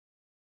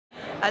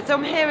So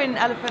I'm here in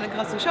Elephant and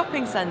Castle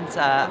Shopping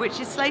Centre, which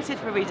is slated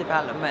for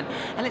redevelopment,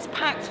 and it's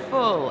packed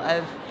full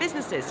of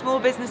businesses, small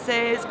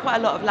businesses, quite a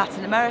lot of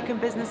Latin American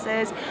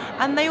businesses,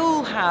 and they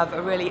all have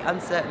a really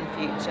uncertain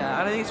future.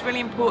 And I think it's really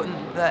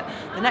important that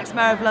the next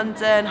Mayor of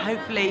London,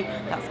 hopefully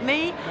that's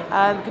me,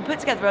 can put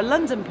together a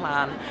London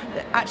plan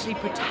that actually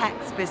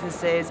protects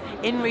businesses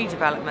in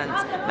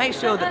redevelopment, make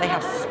sure that they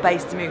have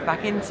space to move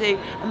back into,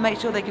 and make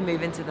sure they can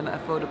move into them at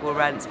affordable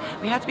rent.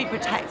 We have to be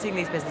protecting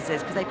these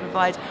businesses because they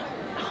provide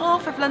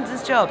half of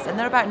London's jobs, and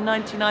they're about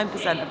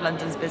 99% of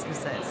London's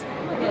businesses.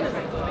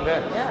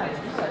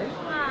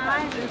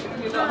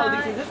 You're not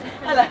holding scissors?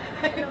 Hello.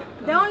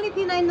 The only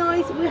thing I know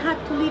is we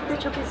have to leave the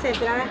shopping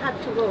center. I have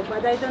to go,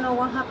 but I don't know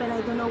what happened.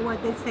 I don't know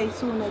what they say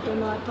soon. I don't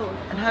know at all.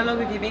 And how long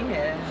have you been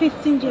here?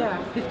 15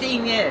 years.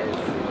 15 years.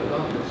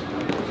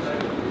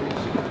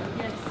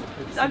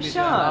 I'm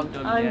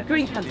Siân. I'm a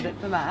Green candidate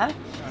for Mayor.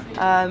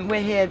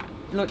 We're here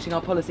launching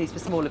our policies for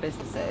smaller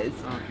businesses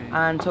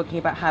and talking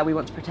about how we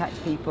want to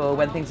protect people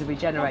when things are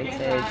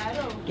regenerated,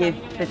 give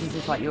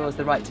businesses like yours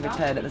the right to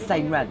return at the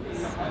same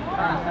rents.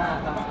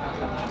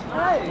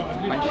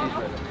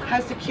 How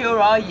secure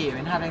are you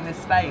in having this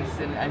space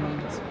and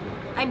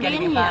I've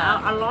been here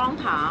a long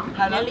time,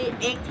 nearly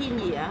 18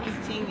 years.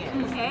 18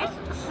 years. Yes,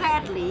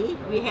 sadly,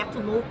 we have to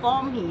move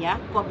from here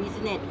for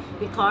business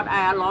because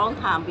I a long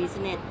time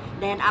business.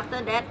 Then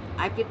after that,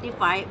 I'm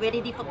 55,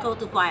 very difficult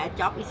to find a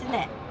job, isn't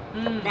it?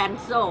 Then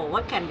so,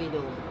 what can we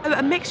do?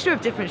 A mixture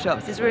of different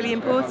shops is really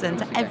important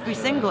to every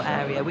single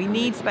area. We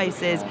need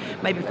spaces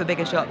maybe for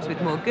bigger shops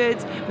with more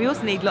goods. We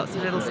also need lots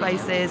of little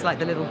spaces like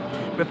the little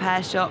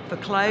repair shop for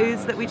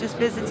clothes that we just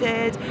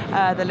visited,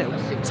 the little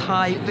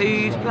Thai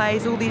food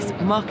place, all these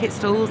market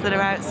stalls that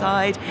are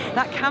outside.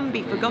 That can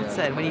be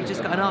forgotten when you've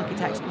just got an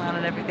architect's plan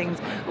and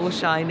everything's all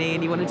shiny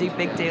and you want to do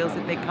big deals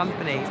with big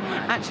companies.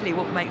 Actually,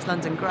 what makes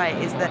London great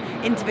is the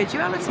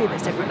individuality of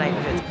its different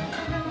neighbourhoods.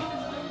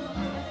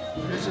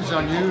 This is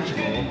unusual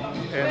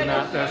in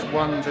that there's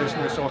one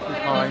business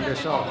occupying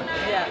this art.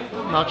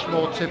 Much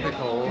more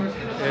typical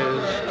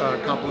is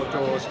a couple of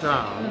doors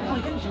down. Oh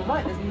my goodness, you're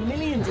right, there's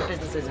millions of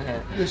businesses in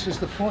here. This is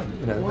the point,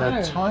 you know,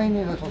 they're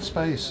tiny little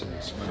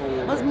spaces.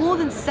 Well, there's more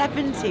than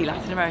 70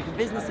 Latin American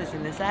businesses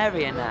in this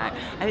area now,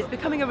 and it's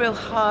becoming a real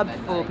hub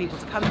for people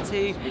to come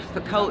to,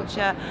 for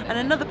culture. And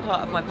another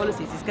part of my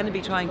policies is going to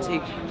be trying to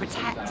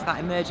protect that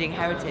emerging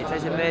heritage,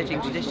 those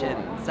emerging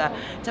traditions,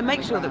 to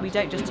make sure that we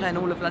don't just turn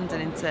all of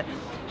London into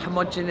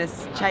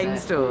homogenous chain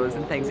stores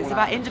and things. It's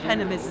about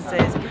independent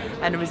businesses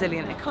and a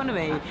resilient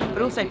economy,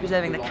 but also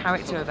preserving the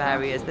character of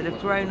areas that have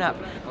grown up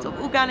sort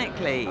of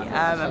organically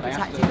and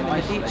protecting them in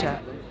the future.